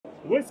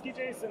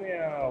WhiskyJason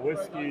here,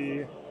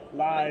 Whisky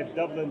Live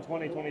Dublin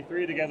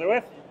 2023 together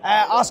with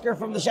Oscar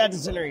from the Shed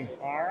Distillery.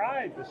 All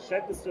right, the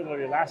Shed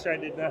Distillery. Last year I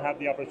did not have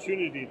the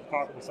opportunity to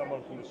talk with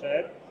someone from the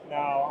Shed.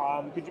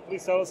 Now, could you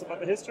please tell us about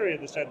the history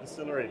of the Shed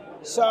Distillery?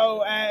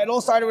 So it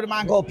all started with a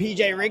man called PJ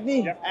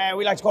Rigney. Yep.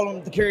 We like to call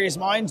him the Curious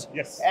Mind.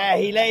 Yes.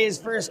 He lay his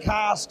first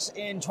casks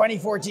in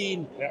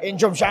 2014 in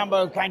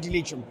Drumshanbo, County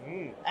Leitrim.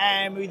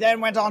 We then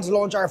went on to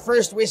launch our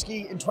first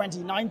whiskey in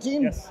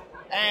 2019. Yes.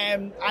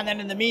 And then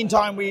in the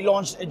meantime, we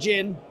launched a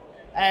gin,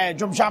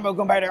 Drumshanbo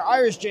Gunpowder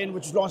Irish Gin,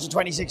 which was launched in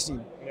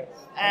 2016. Yes.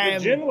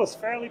 The gin was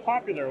fairly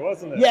popular,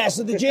 wasn't it? Yeah,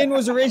 so the gin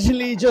was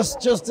originally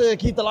just to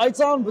keep the lights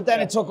on, but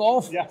then it took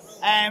off. Yes.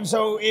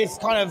 So it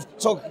kind of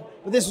took,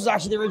 but this was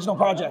actually the original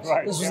project.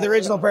 Right. This was the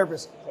original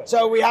purpose.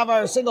 So we have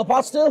our single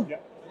pot still,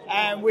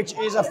 which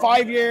is a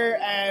 5-year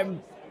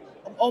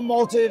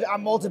unmalted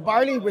and malted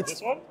barley with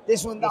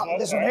this one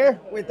here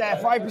with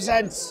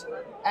 5%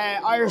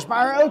 Irish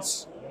barrel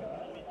oats.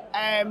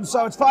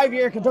 So it's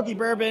 5-year Kentucky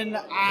bourbon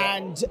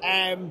and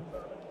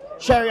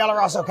sherry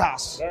Oloroso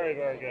cask. Very,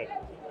 very good.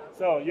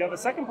 So you have a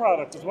second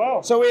product as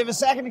well. So we have a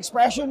second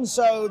expression.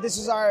 So this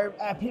is our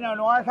Pinot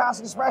Noir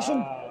cask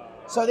expression.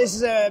 So this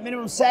is a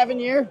minimum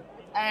 7-year,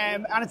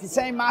 and it's the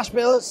same mash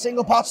bill,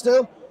 single pot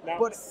still. Now,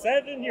 but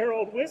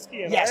 7-year-old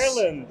whiskey in yes,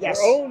 Ireland, yes.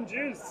 your own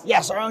juice.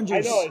 Yes, our own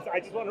juice. I know,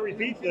 I just want to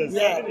repeat this.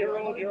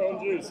 7-year-old, your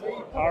own juice.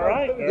 All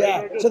right,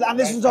 very good. So and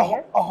this is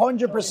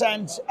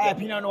 100%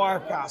 Pinot Noir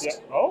cask. Yeah.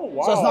 Oh,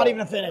 wow. So it's not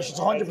even a finish, it's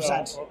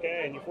 100%.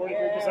 Okay, and you're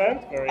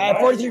 43%? Very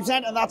nice.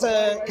 43%, and that's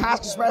a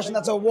cask expression,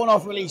 that's a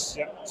one-off release.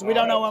 Yeah. So we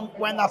don't know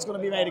when that's going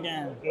to be made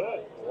again.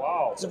 Good,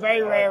 wow. It's a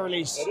very rare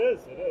release. It is.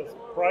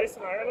 Price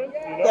in Ireland?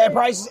 The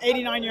price is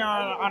 €89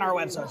 on our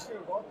website.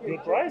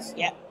 Good price?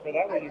 Yeah. For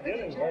that, what you're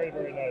getting, very,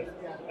 very nice.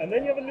 And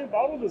then you have a new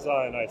bottle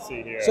design I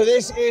see here. So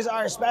this is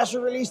our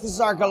special release. This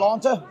is our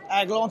Galanta.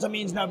 Galanta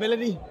means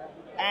nobility.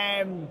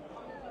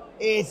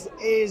 It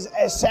is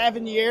a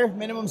 7-year,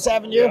 minimum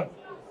 7-year.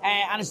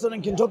 And it's done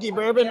in Kentucky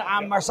bourbon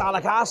and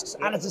Marsala casks,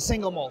 and it's a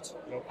single malt.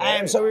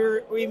 Okay.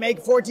 So we make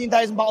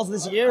 14,000 bottles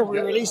this year. We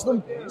release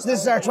them. So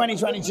this is our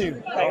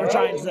 2022 that we're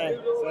trying to say.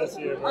 So that's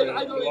here for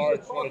large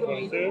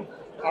 2022.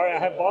 All right, I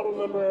have bottle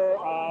number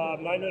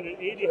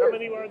 980. How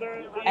many were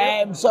there?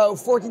 So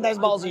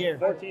 14,000 bottles a year.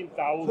 14,000.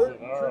 All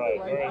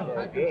right, very,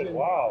 very good.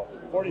 Wow,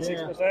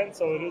 46%.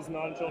 So it is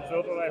non-chilled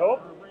filtered, I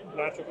hope.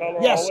 Natural color.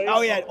 Yes. Always.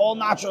 Oh yeah, all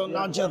natural,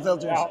 non-chilled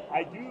filters. Now,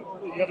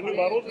 you have a new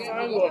bottle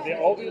design? Will they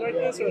all be like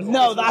this? Or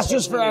no, that's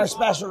just for our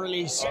special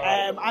release.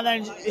 And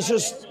then it's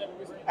just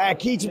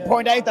key to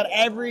point out that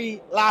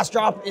every last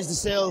drop is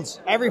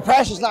distilled. Every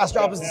precious last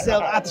drop is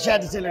distilled at the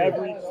Shed Distillery.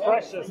 Every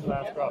precious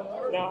last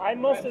drop. Now, I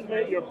must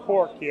admit your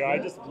cork here, I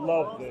just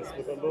love this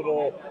with a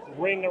little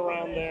ring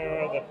around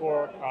there, the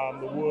cork,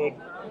 the wood,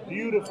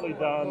 beautifully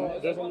done.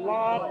 There's a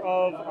lot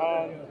of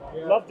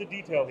love to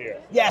detail here.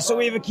 Yeah, so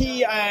we have a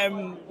key,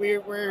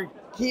 we're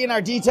key in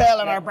our detail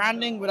and our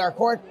branding with our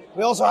cork.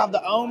 We also have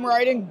the ohm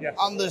writing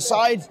on the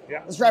side.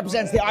 This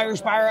represents the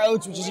Irish barrel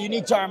oats, which is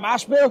unique to our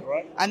mash bill.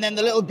 And then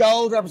the little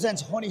gold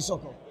represents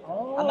honeysuckle.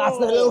 And that's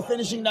the little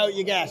finishing note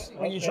you get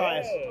when you try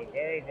it.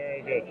 Very,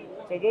 very good.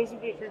 So those are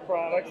the 3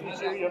 products.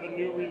 Each year you have a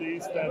new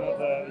release, then of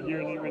the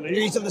yearly release.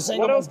 Release of the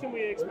single. What else can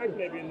we expect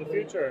maybe in the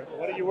future?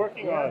 What are you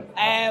working on?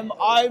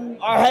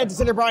 Our head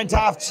distiller Brian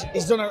Taft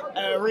has done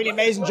a really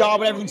amazing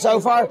job with everything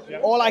so far.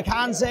 All I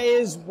can say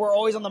is we're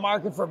always on the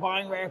market for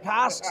buying rare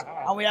casks,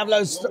 and we have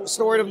loads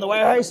stored in the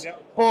warehouse.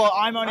 But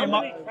I'm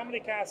only how many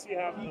casks do you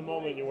have at the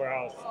moment in your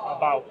warehouse?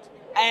 About?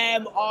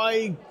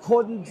 I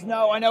couldn't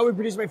know. I know we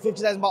produce about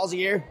 50,000 bottles a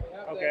year.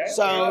 Okay.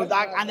 So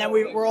that, and then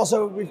we're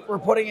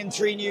putting in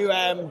 3 new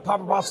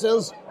copper pot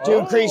stills to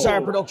increase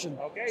our production.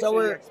 Okay. So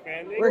we're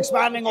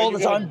expanding all the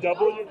time.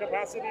 Double your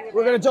capacity?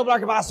 We're going to double our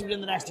capacity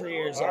within the next 3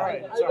 years. All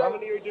right. So how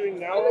many are you doing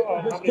now?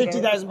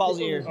 50,000 bottles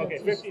a year. Okay,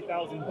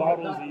 50,000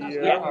 bottles a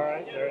year. Yeah. All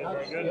right. Very,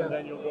 very good. And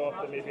then you'll go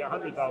up to maybe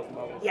 100,000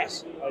 bottles.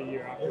 Yes. A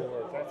year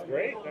afterwards. That's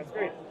great. That's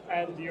great.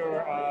 And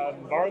your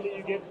barley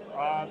you get,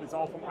 it's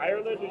all from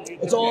Ireland.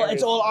 It's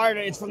all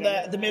Ireland. It's from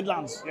the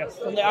Midlands. Yes.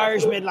 From the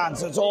Irish Midlands.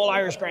 So it's all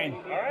Irish grain.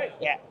 All right.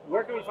 Yeah.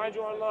 Where can we find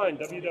you online?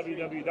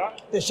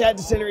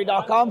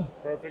 thesheddistillery.com.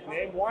 Perfect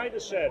name. Why the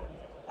Shed?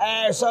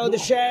 So the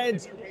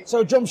Shed,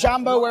 so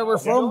Drumshanbo, where we're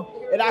from,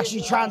 it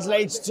actually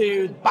translates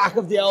to back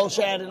of the old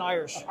shed in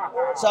Irish.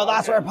 So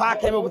that's where Pat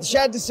came up with the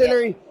Shed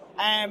Distillery.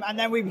 And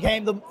then we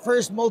became the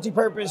first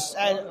multi-purpose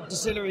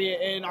distillery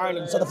in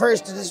Ireland. So the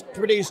first to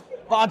produce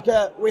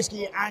vodka,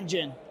 whiskey, and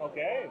gin.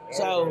 Okay.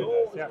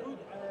 So.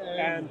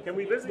 And can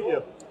we visit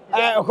you?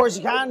 Of course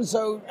you can.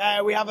 So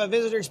we have a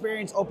visitor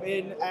experience up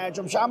in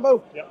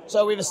Drumshanbo.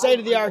 So we have a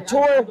state-of-the-art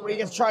tour where you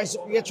get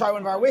to try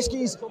one of our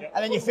whiskies,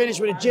 and then you finish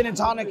with a gin and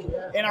tonic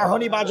in our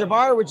Honey Badger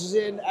bar, which is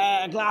in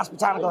a glass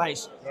botanical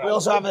house. We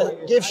also have a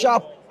gift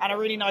shop and a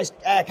really nice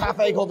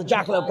cafe called the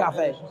Jackalope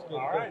Cafe.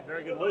 All right,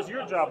 very good. What is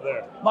your job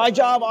there? My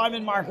job, I'm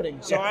in marketing.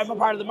 So I'm a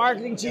part of the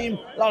marketing team,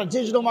 a lot of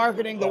digital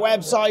marketing, the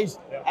website,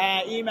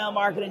 email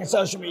marketing, and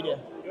social media.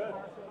 Good.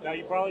 Now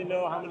you probably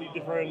know how many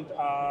different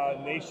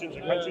nations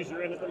or countries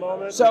you're in at the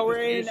moment. So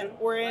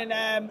we're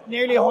in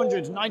nearly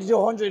 100, 90 to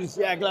 100,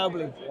 yeah,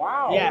 globally.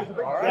 Wow. Yeah.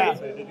 All right. Yeah.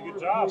 So you did a good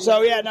job.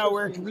 So yeah, no,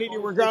 we're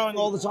growing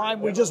all the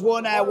time. We just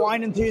won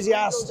Wine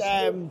Enthusiast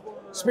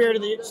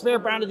Spirit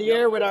Brand of the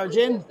Year with our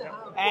gin.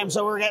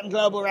 So we're getting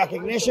global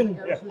recognition.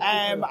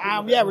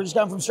 Yeah, we're just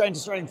going from strength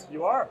to strength.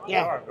 You are.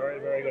 Yeah. You are. Very,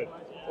 very good.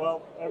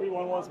 Well,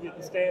 everyone wants to be at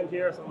the stand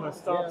here, so I'm going to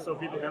stop so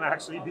people can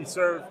actually be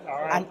served.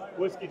 All right.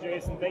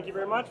 WhiskyJason, thank you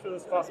very much for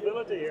this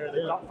possibility here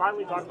to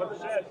finally talk about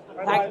the shed.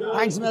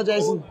 Thanks a million,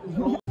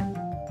 Jason.